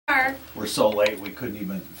here? We're so late, we couldn't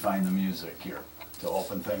even find the music here to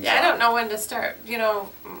open things Yeah, I up. don't know when to start. You know,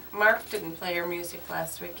 Mark didn't play your music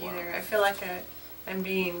last week either. I feel like I'm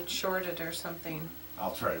being shorted or something.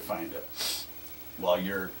 I'll try to find it while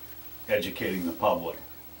you're educating the public.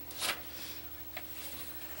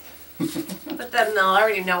 But then they'll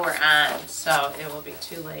already know we're on, so it will be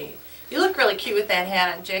too late. You look really cute with that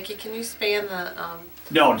hat on, Jackie. Can you span the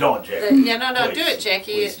No, don't, Jackie. yeah, no, Please. do it,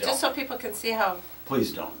 Jackie. Please don't. Just so people can see how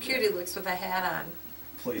Please don't. cute he looks with a hat on.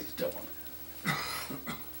 Please don't.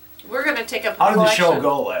 We're gonna take up. How did the show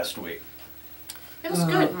go last week? It was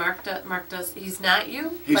good. Mark does. He's not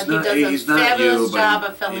you, He's but not, he does he's a not fabulous you, job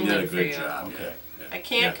but of filling he did in a for good you. job. Okay. I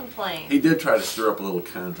can't complain. He did try to stir up a little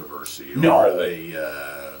controversy No. over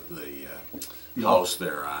the house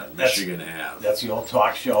there on Michigan Ave. That's the old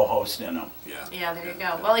talk show host in him. Yeah. Yeah, there you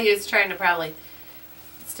go. Well, he was trying to probably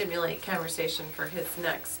stimulate conversation for his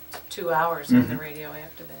next 2 hours on the radio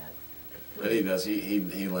after that. But he does.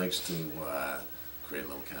 He likes to create a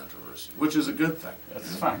little controversy, which is a good thing.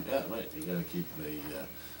 That's fine. Yeah, right. You got to keep the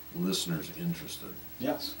listeners interested.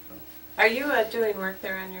 Yes. Are you doing work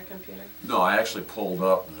there on your computer? No, I actually pulled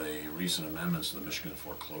up the recent amendments to the Michigan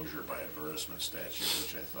foreclosure by advertisement statute,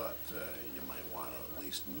 which I thought you might want to at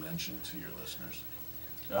least mention to your listeners.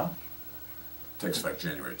 Yeah. Takes effect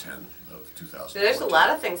January 10 of 2014. So there's a lot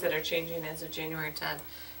of things that are changing as of January 10.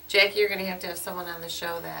 Jackie, you're going to have someone on the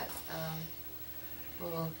show that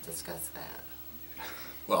will discuss that.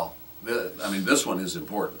 Well, I mean, this one is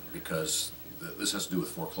important because this has to do with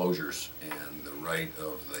foreclosures and the right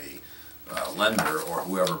of the lender or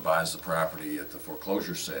whoever buys the property at the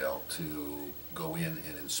foreclosure sale to go in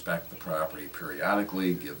and inspect the property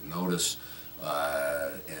periodically, give notice,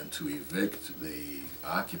 and to evict the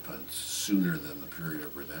occupant sooner than the period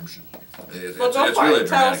of redemption. Well, go for it.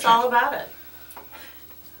 Tell us all about it.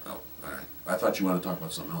 Oh, all right. I thought you wanted to talk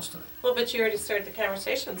about something else today. Well, but you already started the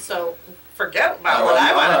conversation, so forget about what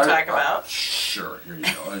I want to talk about. Sure, here you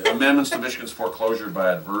go. Amendments to Michigan's foreclosure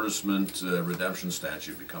by advertisement redemption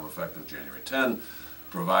statute become effective January 10,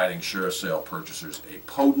 providing sheriff sale purchasers a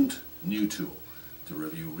potent new tool to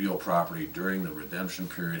review real property during the redemption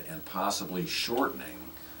period and possibly shortening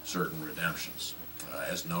certain redemptions,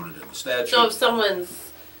 as noted in the statute. So if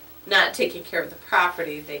someone's not taking care of the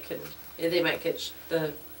property, they might get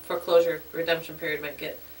the foreclosure redemption period might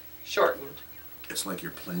get shortened. It's like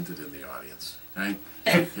you're planted in the audience, right?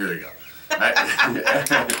 Here you go.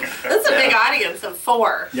 That's a big audience of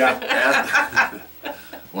 4. Yeah.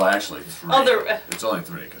 Well, actually, 3. Oh, it's only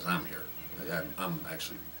 3 because I'm here. I'm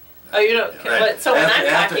actually. Oh, you don't. Yeah, But so when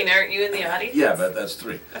I'm talking, aren't you in the audience? Yeah, but that's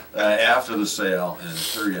 3. After the sale and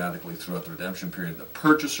periodically throughout the redemption period, the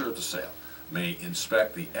purchaser at the sale may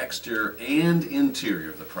inspect the exterior and interior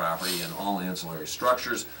of the property and all ancillary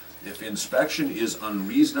structures. If inspection is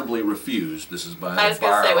unreasonably refused, this is by the borrower. I was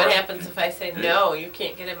going to say, what happens if I say, no, you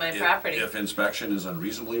can't get in my property? If inspection is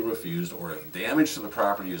unreasonably refused, or if damage to the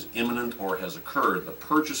property is imminent or has occurred, the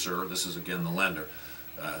purchaser, this is again the lender,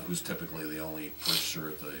 who's typically the only purchaser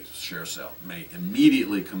at the share sale, may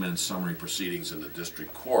immediately commence summary proceedings in the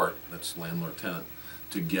district court, that's landlord-tenant,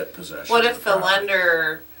 to get possession. What of if the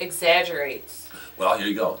lender exaggerates? Well, here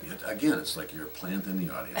you go. Again, it's like you're a plant in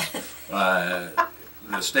the audience.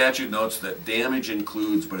 The statute notes that damage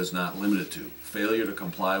includes, but is not limited to, failure to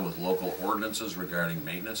comply with local ordinances regarding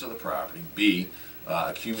maintenance of the property, B,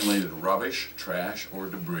 accumulated rubbish, trash, or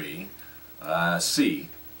debris, C.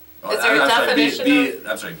 Is there a definition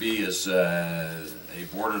I'm sorry, B is a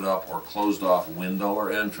boarded up or closed off window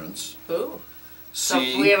or entrance. Ooh. C, So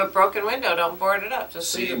if we have a broken window, don't board it up.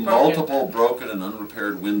 Just C, leave it broken. multiple broken and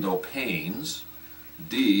unrepaired window panes.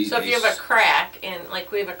 D. So if you have a crack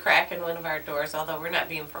like we have a crack in one of our doors, although we're not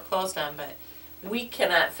being foreclosed on, but we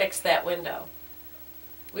cannot fix that window.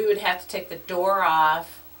 We would have to take the door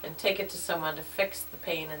off and take it to someone to fix the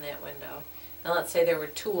pane in that window. And let's say there were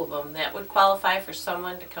 2 of them. That would qualify for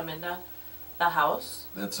someone to come into the house?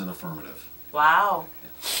 That's an affirmative. Wow.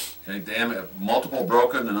 Okay, multiple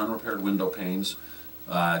broken and unrepaired window panes.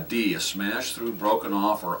 D, a smashed through, broken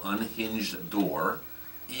off, or unhinged door.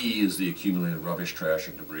 E is the accumulated rubbish, trash,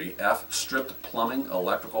 or debris. F, stripped plumbing,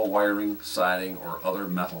 electrical wiring, siding, or other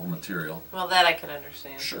metal material. Well, that I can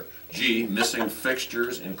understand. Sure. G, missing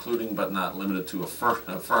fixtures, including but not limited to a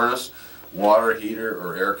furnace, water heater,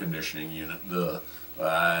 or air conditioning unit. The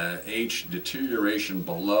H, deterioration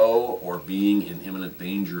below or being in imminent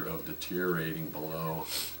danger of deteriorating below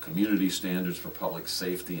community standards for public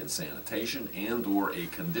safety and sanitation, and or a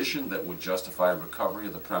condition that would justify recovery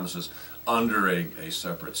of the premises under a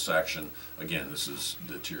separate section. Again, this is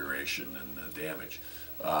deterioration and damage.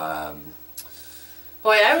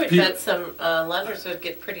 Boy, I would People- bet some lenders would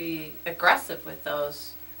get pretty aggressive with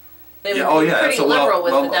those. They Yeah, would oh, be yeah, pretty so, well- liberal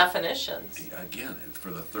with well, the definitions. Again, for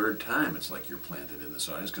the third time, it's like you're planted in this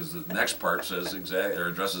audience, because the next part says or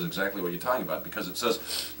addresses exactly what you're talking about, because it says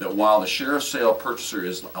that while the sheriff's sale purchaser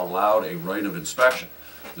is allowed a right of inspection,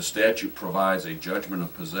 the statute provides a judgment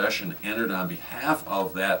of possession entered on behalf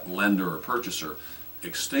of that lender or purchaser,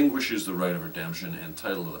 extinguishes the right of redemption, and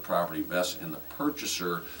title to the property vests in the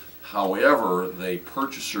purchaser. However, the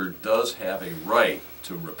purchaser does have a right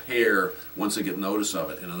to repair once they get notice of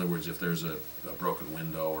it. In other words, if there's a broken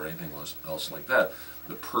window or anything else like that,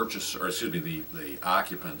 the purchaser, or excuse me, the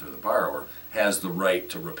occupant or the borrower has the right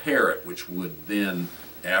to repair it, which would then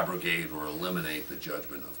abrogate or eliminate the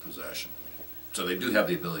judgment of possession. So they do have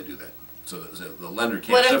the ability to do that. So the lender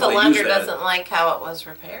can't What if the simply use lender that. doesn't like how it was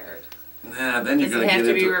repaired? Nah, then you're Does going it to have get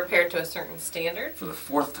to be into repaired to a certain standard? for the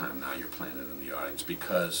fourth time now you're planted in the audience,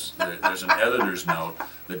 because there's an editor's note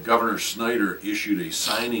that Governor Snyder issued a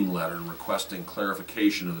signing letter requesting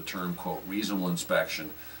clarification of the term, quote, reasonable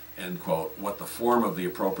inspection, end quote, what the form of the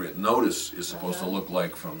appropriate notice is supposed to look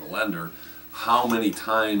like from the lender, how many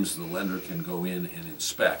times the lender can go in and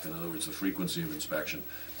inspect, in other words, the frequency of inspection,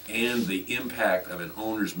 and the impact of an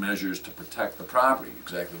owner's measures to protect the property,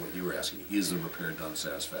 exactly what you were asking, is the repair done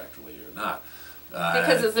satisfactorily or not?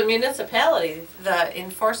 Because as a municipality, the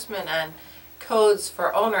enforcement on codes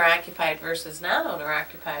for owner occupied versus non-owner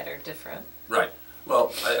occupied are different. Right.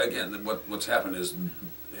 Well, again, what's happened is,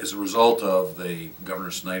 as a result of the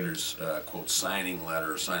Governor Snyder's, quote, signing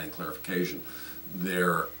letter, signing clarification,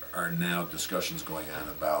 there are now discussions going on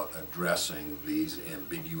about addressing these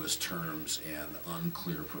ambiguous terms and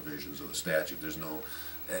unclear provisions of the statute. There's no,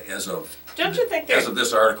 as of, Don't you think as there- of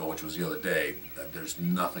this article, which was the other day, there's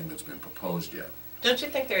nothing that's been proposed yet. Don't you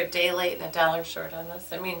think they're a day late and a dollar short on this?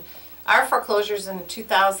 I mean, our foreclosures in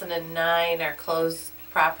 2009, our closed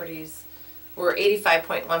properties were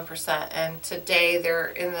 85.1%, and today they're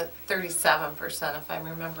in the 37%, if I'm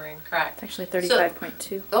remembering correct. Actually,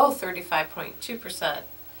 35.2. Oh, 35.2%.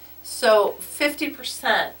 So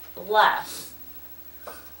 50% less.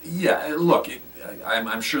 Yeah, look,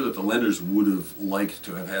 I'm sure that the lenders would have liked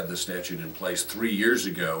to have had this statute in place 3 years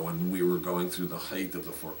ago when we were going through the height of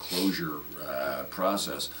the foreclosure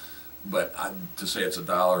process. But to say it's a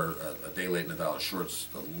day late and a dollar short is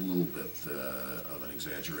a little bit of an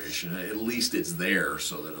exaggeration. At least it's there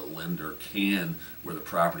so that a lender can, where the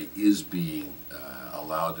property is being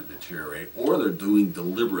allowed to deteriorate, or they're doing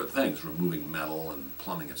deliberate things, removing metal and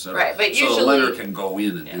plumbing, etc. Right, but so the usually- lender can go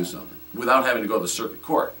in and Yeah. do something without having to go to the circuit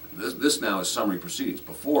court. This now is summary proceedings.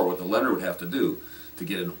 Before, what the lender would have to do to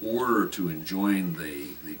get an order to enjoin the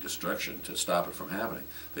destruction, to stop it from happening,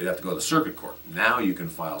 they'd have to go to the circuit court. Now you can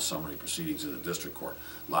file summary proceedings in the district court.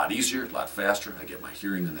 A lot easier, a lot faster. I get my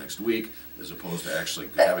hearing the next week, as opposed to actually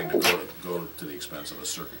having to go to the expense of a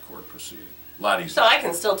circuit court proceeding. A lot easier. So I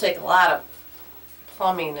can still take a lot of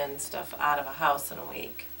plumbing and stuff out of a house in a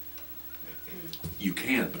week. You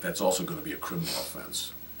can, but that's also going to be a criminal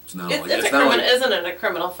offense. It's not It's only, a it's not only, isn't it a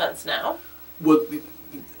criminal offense now? well,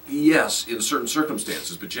 yes, in certain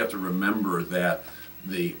circumstances, but you have to remember that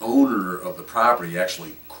the owner of the property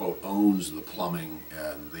actually, quote, owns the plumbing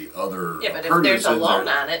and the other Yeah, but if appurtenances there's a in loan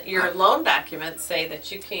there. on it, your loan documents say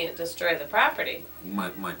that you can't destroy the property. My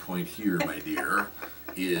point here, my dear,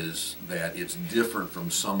 is that it's different from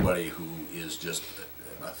somebody who is just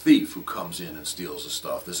a thief who comes in and steals the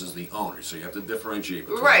stuff. This is the owner, so you have to differentiate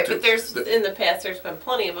between Right, the two. but in the past, there's been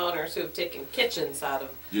plenty of owners who have taken kitchens out of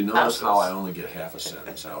You notice houses. how I only get half a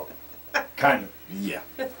sentence out? Kind of. Yeah.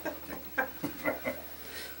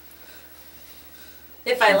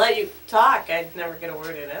 If I let you talk, I'd never get a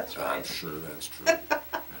word in edgewise. I'm sure that's true.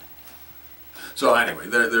 So anyway,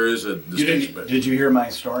 there is a You distinction, but did you hear my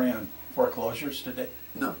story on foreclosures today?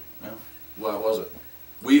 no. No. What was it?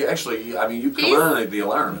 We actually, I mean, you come He's- on the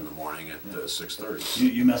alarm in the morning at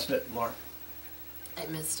 6:30. You missed it, Laura? I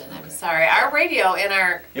missed it. I'm sorry. Our radio in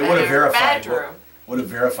our, It would have verified bedroom, would have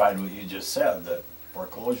verified what you just said, that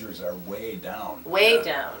foreclosures are way down way Yeah.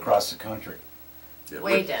 down, across the country. Yeah,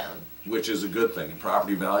 way down. which is a good thing. And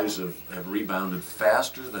property values have rebounded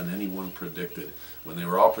faster than anyone predicted. When they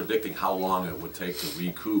were all predicting how long it would take to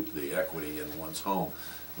recoup the equity in one's home,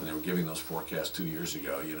 when they were giving those forecasts 2 years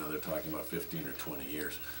ago, you know, they're talking about 15 or 20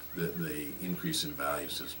 years. The increase in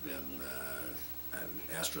values has been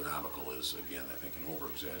astronomical. Is again, I think,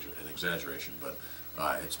 an exaggeration, but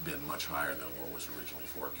it's been much higher than what was originally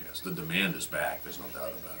forecast. The demand is back. There's no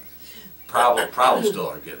doubt about it.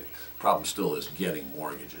 Problem still is getting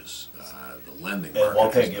mortgages. The lending market. And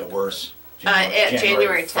won't they has get been- worse? At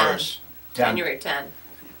January 10. 1st. January 10. That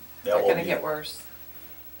They're will going to be get worse.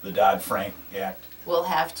 the Dodd-Frank Act. we'll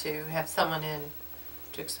have to have someone in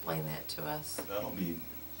to explain that to us. That'll be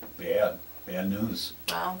bad news.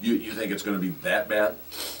 Well, You think it's gonna be that bad,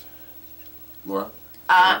 Laura?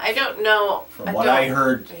 I don't know. From what I don't-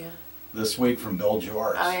 heard Yeah. this week from Bill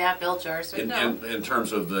George. Oh yeah, Bill George would know. In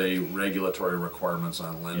terms of the regulatory requirements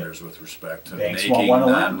on lenders with respect to Banks making won't wanna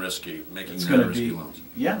lend. non-risky, making It's gonna non-risky be, loans.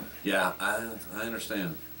 yeah, Yeah, I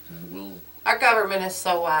understand. We'll, Our government is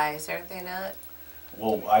so wise, aren't they not?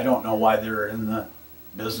 well, I don't know why they're in the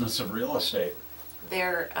business of real estate.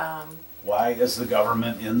 They're Why is the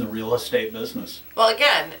government in the real estate business? well,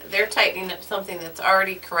 again, they're tightening up something that's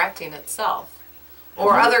already correcting itself,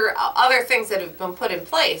 or Mhm. other things that have been put in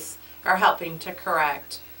place are helping to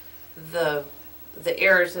correct the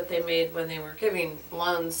errors that they made when they were giving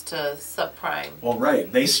loans to subprime. Well,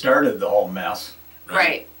 right, they started the whole mess.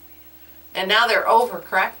 Right. And now they're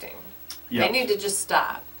overcorrecting. Yeah. They need to just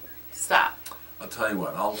stop. Stop. I'll tell you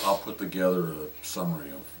what, I'll put together a summary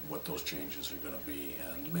of what those changes are gonna be,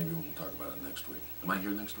 and maybe we'll talk about it next week. Am I here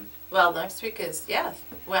next week? Well, next week is, yeah.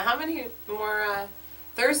 Well, how many more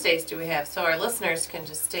Thursdays do we have? So our listeners can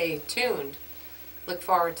just stay tuned. Look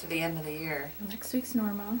forward to the end of the year. Next week's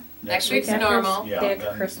normal. Next week's after- normal. Yeah, Day after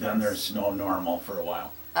then Christmas. there's no normal for a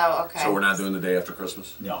while. Oh, okay. So we're not doing the day after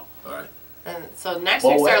Christmas? No. All right. And so next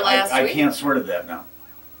Well, week's our last I week. can't swear to that now.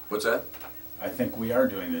 What's that? I think we are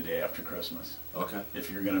doing the day after Christmas, Okay.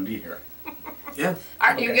 if you're gonna be here. Yeah.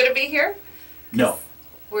 Aren't you Okay. going to be here? No,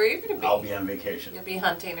 Where are you going to be? I'll be on vacation. You'll be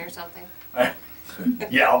hunting or something.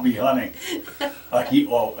 Yeah, I'll be hunting. A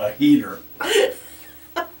heater.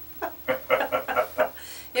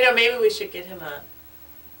 You know, maybe we should get him a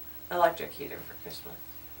electric heater for Christmas.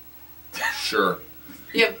 Sure.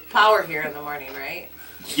 You have power here in the morning, right?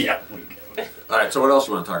 Yeah, we can. All right, so what else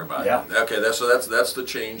do you want to talk about? Yeah. Okay, that's the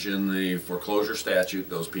change in the foreclosure statute.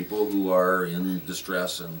 Those people who are in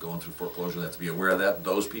distress and going through foreclosure, they have to be aware of that.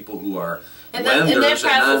 Those people who are And lenders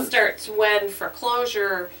that process non- starts when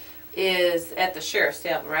foreclosure is at the sheriff's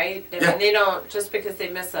sale, right? I Yeah. mean, they don't, just because they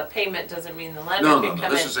miss a payment doesn't mean the lender No, can no, no.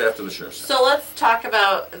 come This in. is after the sheriff's sale. So let's talk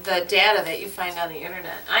about the data that you find on the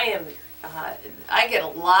internet. I get a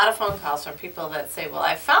lot of phone calls from people that say, well,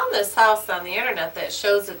 I found this house on the internet that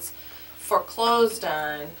shows it's foreclosed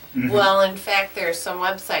on. Well, in fact, there's some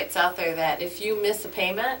websites out there that if you miss a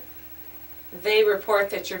payment, they report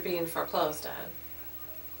that you're being foreclosed on.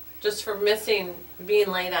 Just for being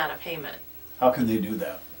late on a payment. How can they do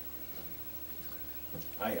that?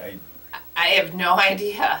 I I have no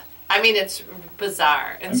idea. I mean, it's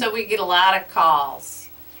bizarre. And so we get a lot of calls.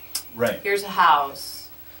 right. Here's a house.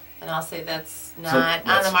 And I'll say that's not on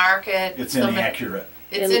that's- the market. It's Somebody- inaccurate.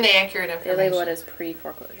 It's They- inaccurate They information. label it as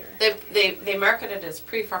pre-foreclosure. They market it as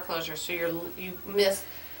pre-foreclosure, so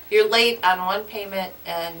you're late on one payment,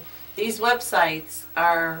 and these websites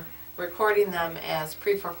are recording them as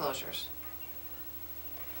pre-foreclosures.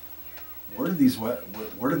 Where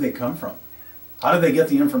do they come from? How do they get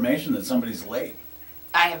the information that somebody's late?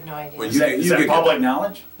 I have no idea. Well, Is that, you is that can get public that.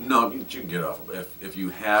 knowledge? No, you can get off of it. If you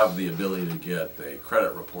have the ability to get a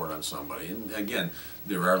credit report on somebody, and again,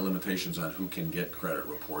 there are limitations on who can get credit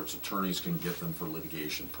reports. Attorneys can get them for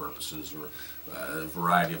litigation purposes or a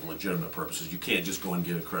variety of legitimate purposes. You can't just go and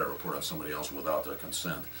get a credit report on somebody else without their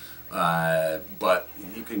consent. But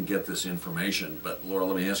you can get this information. But Laura,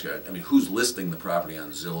 let me ask you, I mean, who's listing the property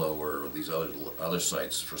on Zillow or these other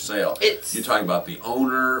sites for sale? It's- You're talking about the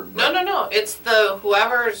owner? No. It's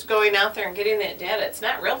whoever's going out there and getting that data. It's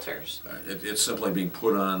not realtors. It's simply being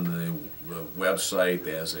put on the website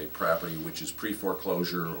as a property which is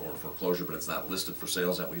pre-foreclosure or foreclosure, but it's not listed for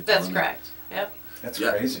sale. Is that what you're That's telling me? correct. Yep. That's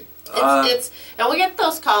Yeah. crazy. And we get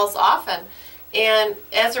those calls often. And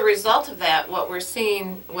as a result of that, what we're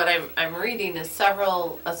seeing, what I'm reading is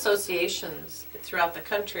several associations throughout the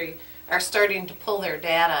country are starting to pull their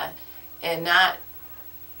data and not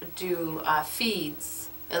do feeds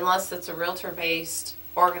unless it's a realtor-based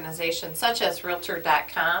organization such as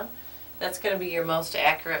Realtor.com. That's going to be your most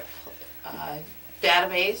accurate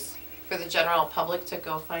database for the general public to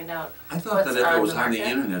go find out. I thought what's that if it was the on the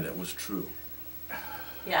market. internet, it was true.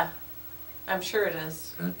 Yeah, I'm sure it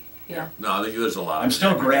is. Okay? Yeah. No, there's a lot. I'm of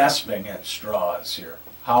still it. grasping at straws here.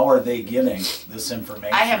 How are they getting this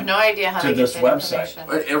information? I have no idea how to they this get that website. information.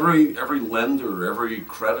 But every lender, every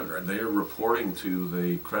creditor, they are reporting to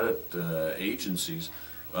the credit agencies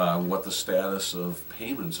what the status of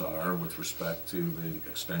payments are with respect to the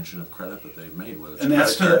extension of credit that they've made. Whether it's And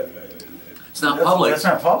that's credit card. It's not that's- public. That's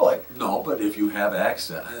not public. No, but if you have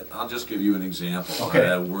access, I'll just give you an example.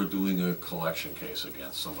 Okay. We're doing a collection case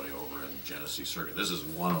against somebody over in Genesee Circuit. This is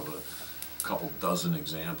one of the couple dozen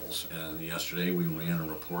examples. And yesterday, we ran a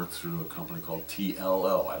report through a company called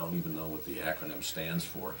TLL. I don't even know what the acronym stands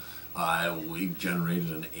for. We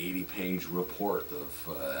generated an 80-page report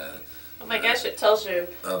of Oh my gosh, it tells you,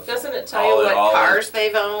 Of doesn't it tell all you the- what all the cars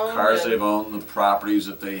they've owned? cars and- they've owned, the properties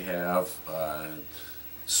that they have,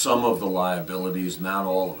 some of the liabilities, not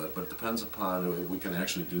all of it, but it depends upon, we can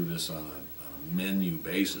actually do this on a menu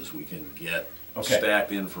basis. We can get Okay.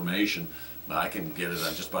 stacked information. I can get it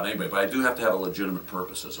on just about anybody, but I do have to have a legitimate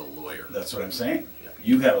purpose as a lawyer. That's what I'm saying. Yeah.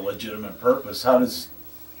 You have a legitimate purpose. How does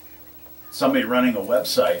somebody running a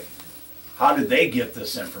website, how did they get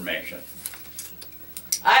this information?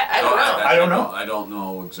 I don't know. I don't know. I don't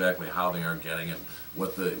know exactly how they are getting it,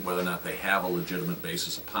 whether or not they have a legitimate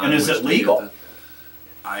basis upon And is which it to get legal? the-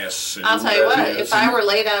 I assume. I'll tell you what, that it if is. I were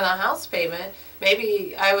late on a house payment,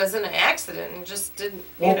 maybe I was in an accident and just didn't,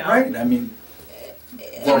 you Well, know. right, I mean,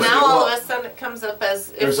 And Well, now all well, of a sudden it comes up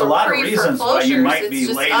as if there's a we're lot of reasons why you pre-foreclosures, might be it's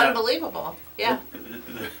just late on- unbelievable. Yeah.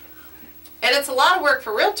 And it's a lot of work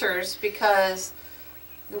for realtors because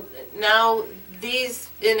now this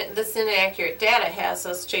inaccurate data has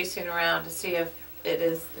us chasing around to see if it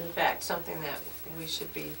is in fact something that we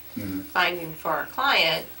should be Mhm. finding for our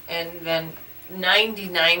client, and then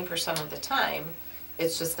 99% of the time,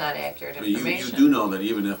 it's just not accurate But you information. do know that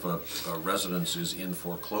even if a residence is in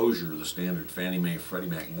foreclosure, the standard Fannie Mae Freddie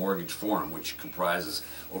Mac mortgage form, which comprises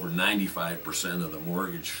over 95% of the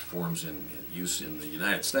mortgage forms in use in the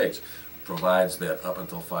United States, provides that up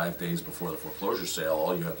until 5 days before the foreclosure sale,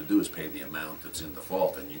 all you have to do is pay the amount that's in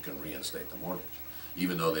default and you can reinstate the mortgage,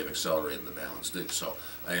 even though they've accelerated the balance due. So,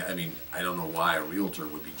 I mean, I don't know why a realtor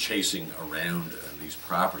would be chasing around these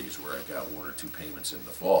properties where I've got 1 or 2 payments in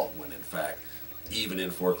default, when in fact, even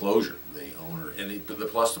in foreclosure, the owner,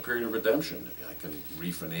 plus the period of redemption, I can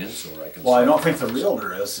refinance or I can. well, I sell. don't think the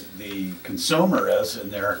realtor is, the consumer is,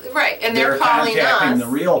 and Right, and they're calling contacting us. the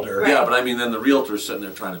realtor. Right. Yeah, but I mean, then the realtor's sitting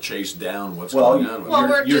there trying to chase down what's Well, going on with Well, it.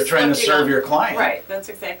 we're You're just trying to looking serve up- your client. Right, that's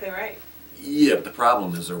exactly right. Yeah, but the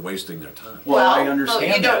problem is they're wasting their time. Well, I but understand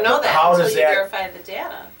you don't that, know but that how until does you that, verify the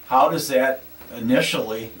data. how does that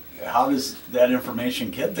initially, how does that information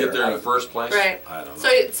get there? Get there in the first place? Right. I don't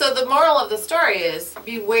know. So the moral of the story is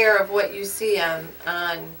beware of what you see on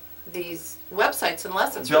these websites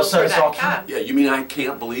unless it's Bill says all realtor.com. Yeah, you mean I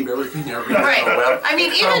can't believe everything I read on Right. the web? I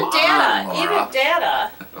mean, Come on, Laura. even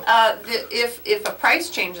data. If a price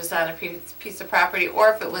changes on a piece of property, or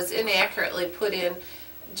if it was inaccurately put in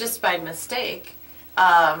just by mistake,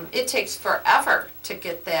 it takes forever to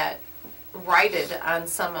get that righted on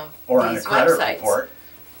some of Or on a these credit websites. report?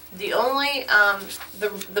 The only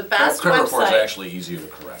the best Credit report is website. actually easier to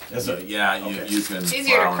correct. Is it? Yeah, Okay. you can. It's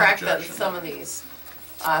easier file to an correct than objection. some of these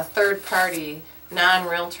third-party,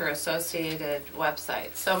 non-realtor associated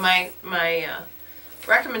websites. So my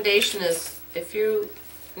recommendation is, if you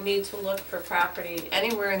need to look for property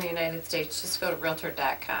anywhere in the United States, just go to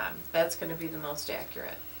realtor.com. That's going to be the most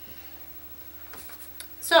accurate.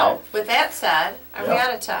 So, Okay. with that said, are we Yeah.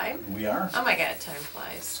 out of time? We are. Oh my God, time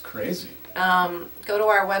flies. Crazy. Go to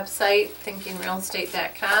our website,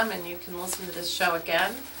 thinkingrealestate.com, and you can listen to this show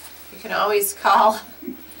again. You can always call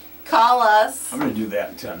us. I'm gonna do that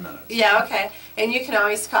in 10 minutes. Yeah, okay. And you can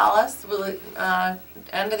always call us.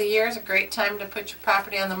 End of the year is a great time to put your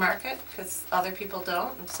property on the market because other people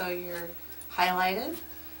don't, and so you're highlighted.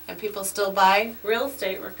 And people still buy real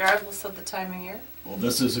estate regardless of the time of year. Well,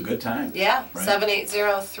 this is a good time. Yeah, Right.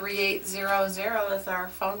 780-3800 is our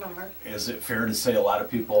phone number. Is it fair to say a lot of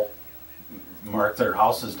people mark their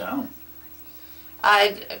houses down?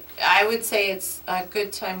 I would say it's a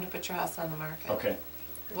good time to put your house on the market. Okay.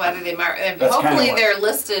 Whether they mark, and That's kinda hopefully what- they're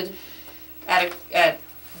listed at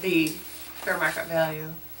the fair market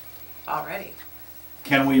value already.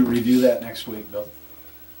 Can we review that next week, Bill?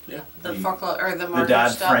 Yeah. The The- foreclosure or the The mortgage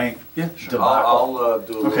stuff. Dodd-Frank Yeah, sure. debacle. I'll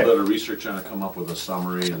do a little Okay. bit of research on it, come up with a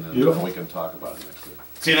summary, and then Beautiful. we can talk about it next week.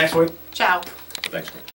 See you next week. Ciao. Thanks, Nick.